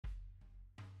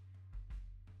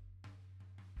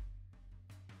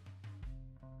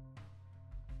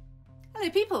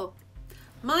Hello people,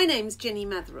 my name's Ginny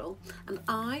Metheral and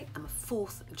I am a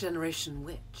 4th generation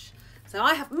witch. So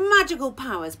I have magical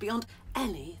powers beyond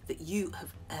any that you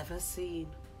have ever seen.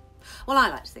 Well, I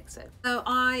like to think so. So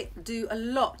I do a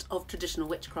lot of traditional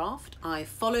witchcraft. I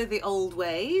follow the old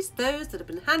ways, those that have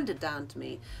been handed down to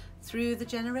me through the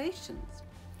generations.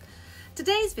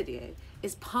 Today's video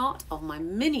is part of my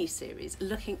mini-series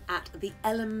looking at the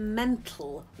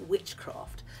elemental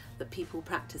witchcraft that people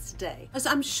practice today. As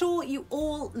I'm sure you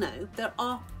all know, there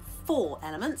are 4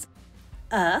 elements: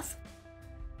 earth,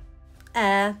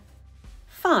 air,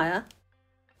 fire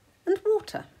and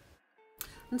water.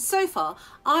 And so far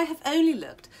I have only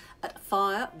looked at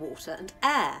fire, water and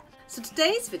air. So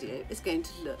today's video is going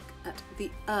to look at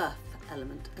the earth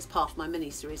element as part of my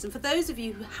mini-series, and for those of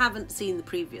you who haven't seen the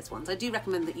previous ones, I do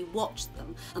recommend that you watch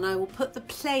them, and I will put the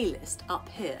playlist up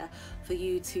here for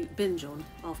you to binge on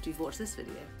after you've watched this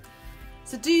video.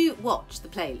 So do watch the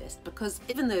playlist, because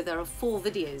even though there are 4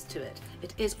 videos to it,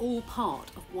 it is all part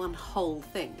of one whole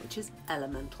thing, which is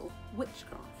elemental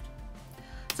witchcraft.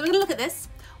 So we're going to look at this.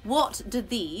 What do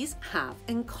these have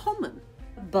in common?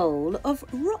 A bowl of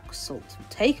rock salt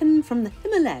taken from the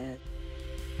Himalayas.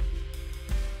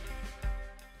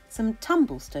 Some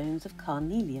tumblestones of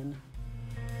carnelian.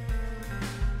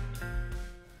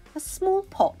 A small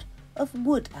pot of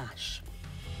wood ash.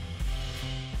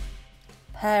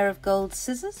 A pair of gold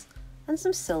scissors and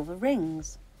some silver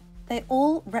rings. They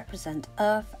all represent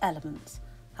earth elements,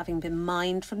 having been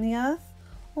mined from the earth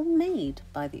or made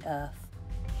by the earth.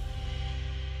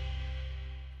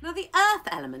 Now, the earth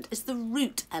element is the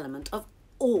root element of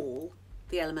all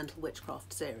the elemental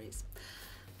witchcraft series.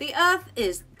 The earth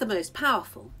is the most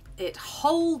powerful. It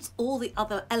holds all the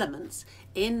other elements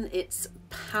in its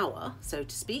power, so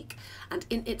to speak, and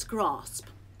in its grasp.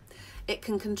 It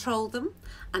can control them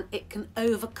and it can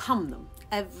overcome them,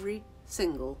 every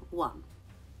single one.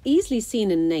 Easily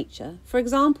seen in nature, for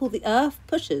example, the earth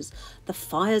pushes the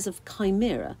fires of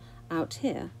Chimera out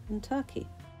here in Turkey.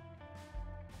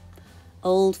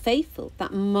 Old Faithful,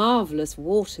 that marvellous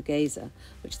water geyser,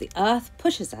 which the earth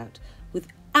pushes out with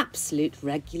absolute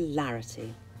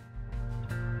regularity.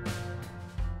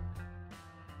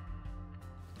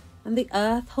 And the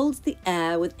earth holds the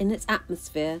air within its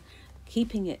atmosphere,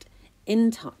 keeping it in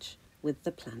touch with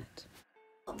the planet.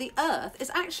 The earth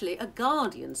is actually a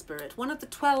guardian spirit, one of the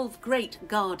 12 great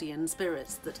guardian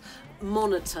spirits that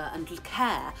monitor and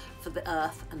care for the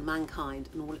earth and mankind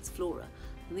and all its flora.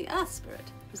 And the earth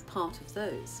spirit is part of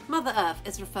those. Mother Earth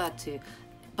is referred to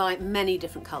by many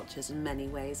different cultures in many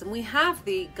ways, and we have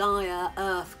the Gaia,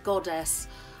 Earth Goddess,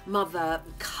 Mother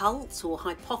cult or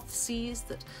hypotheses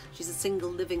that she's a single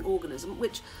living organism,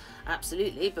 which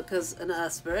absolutely, because an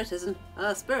earth spirit is an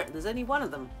earth spirit, there's only one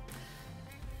of them.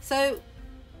 So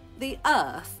the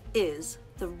earth is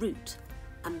the root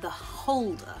and the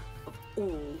holder of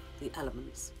all the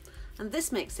elements, and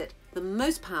this makes it the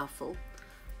most powerful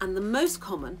and the most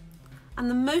common and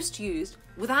the most used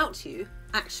without you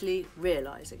actually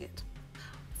realising it.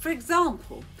 For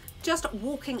example, just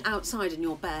walking outside in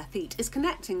your bare feet is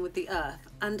connecting with the earth,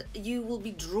 and you will be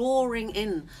drawing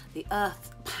in the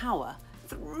earth power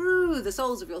through the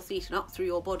soles of your feet and up through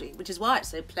your body, which is why it's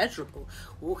so pleasurable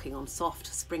walking on soft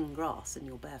spring grass in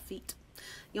your bare feet.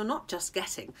 You're not just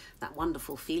getting that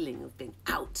wonderful feeling of being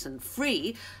out and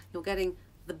free, you're getting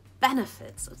the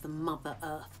benefits of the Mother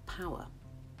Earth power.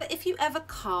 But if you ever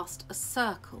cast a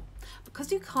circle,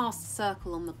 because you cast a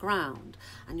circle on the ground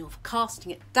and you're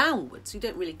casting it downwards, you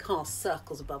don't really cast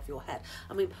circles above your head.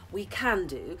 I mean, we can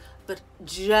do, but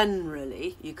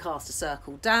generally you cast a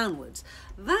circle downwards.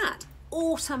 That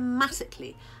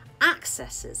automatically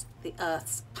accesses the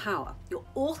earth's power. You're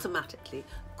automatically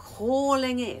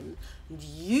calling in and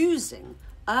using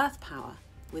earth power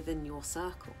within your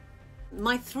circle.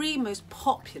 My 3 most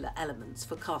popular elements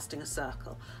for casting a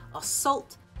circle are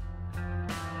salt,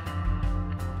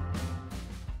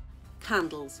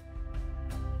 candles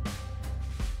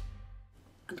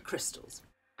and crystals.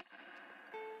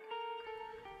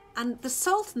 And the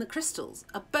salt and the crystals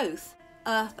are both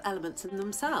earth elements in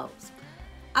themselves.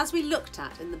 As we looked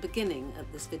at in the beginning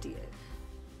of this video,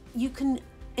 you can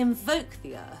invoke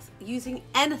the earth using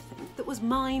anything that was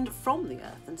mined from the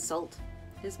earth, and salt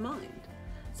is mined.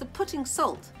 So putting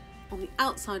salt on the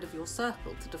outside of your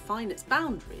circle to define its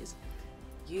boundaries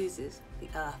uses the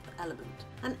earth element.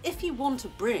 And if you want to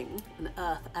bring an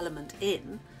earth element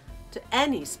in to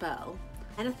any spell,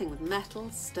 anything with metal,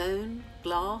 stone,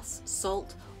 glass,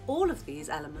 salt, all of these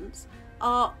elements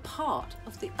are part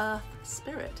of the earth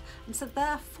spirit, and so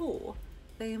therefore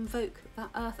they invoke that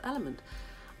earth element.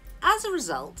 As a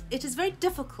result, it is very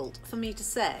difficult for me to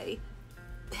say,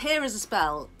 here is a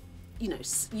spell, you know,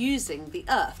 using the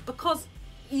earth, because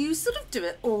you sort of do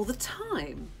it all the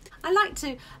time. I like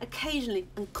to occasionally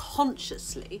and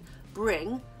consciously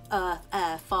bring earth,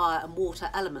 air, fire and water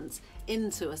elements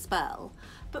into a spell,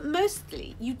 but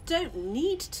mostly you don't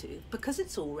need to because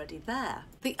it's already there.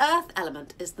 The earth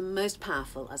element is the most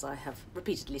powerful, as I have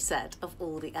repeatedly said, of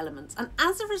all the elements, and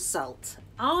as a result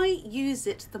I use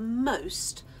it the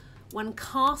most when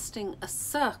casting a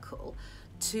circle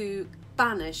to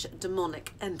banish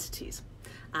demonic entities.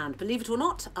 And believe it or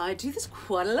not, I do this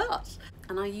quite a lot,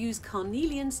 and I use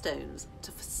carnelian stones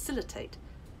to facilitate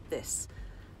this.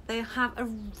 They have a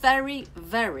very,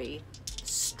 very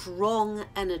strong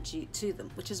energy to them,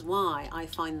 which is why I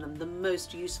find them the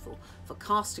most useful for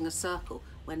casting a circle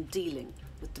when dealing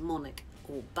with demonic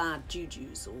or bad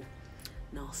jujus or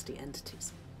nasty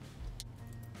entities.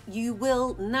 You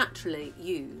will naturally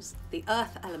use the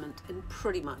earth element in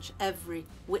pretty much every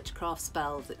witchcraft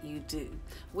spell that you do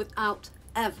without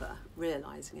ever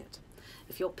realising it.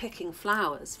 If you're picking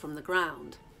flowers from the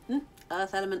ground,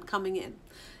 earth element coming in.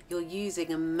 You're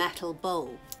using a metal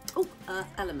bowl,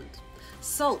 earth element.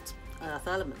 Salt, earth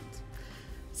element.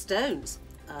 Stones,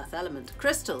 earth element.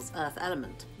 Crystals, earth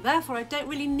element. Therefore, I don't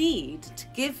really need to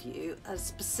give you a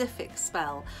specific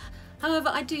spell. However,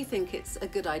 I do think it's a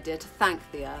good idea to thank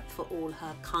the earth for all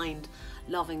her kind,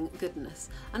 loving goodness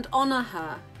and honour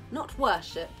her, not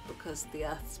worship, because the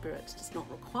earth spirit does not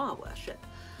require worship,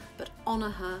 but honour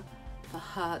her for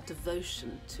her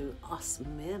devotion to us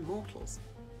mere mortals.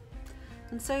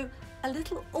 And so a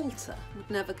little altar would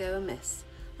never go amiss.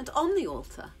 And on the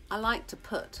altar, I like to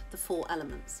put the 4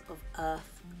 elements of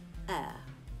earth, air,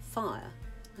 fire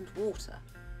and water.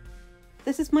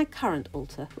 This is my current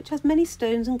altar, which has many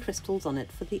stones and crystals on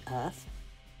it for the earth.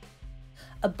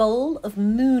 A bowl of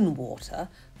moon water,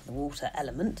 the water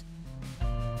element.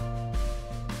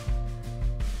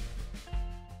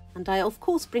 And I of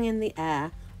course bring in the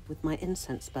air with my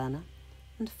incense burner.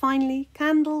 And finally,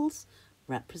 candles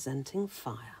representing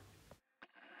fire.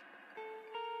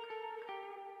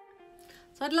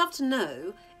 So I'd love to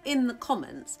know in the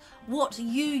comments what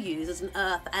you use as an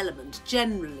earth element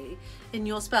generally in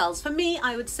your spells. For me,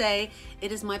 I would say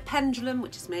it is my pendulum,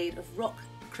 which is made of rock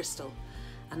crystal.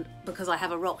 And because I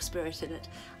have a rock spirit in it,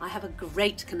 I have a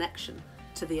great connection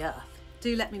to the earth.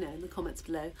 Do let me know in the comments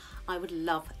below. I would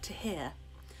love to hear.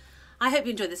 I hope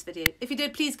you enjoyed this video. If you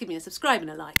did, please give me a subscribe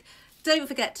and a like. Don't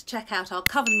forget to check out our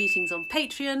coven meetings on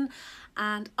Patreon,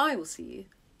 and I will see you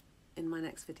in my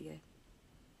next video.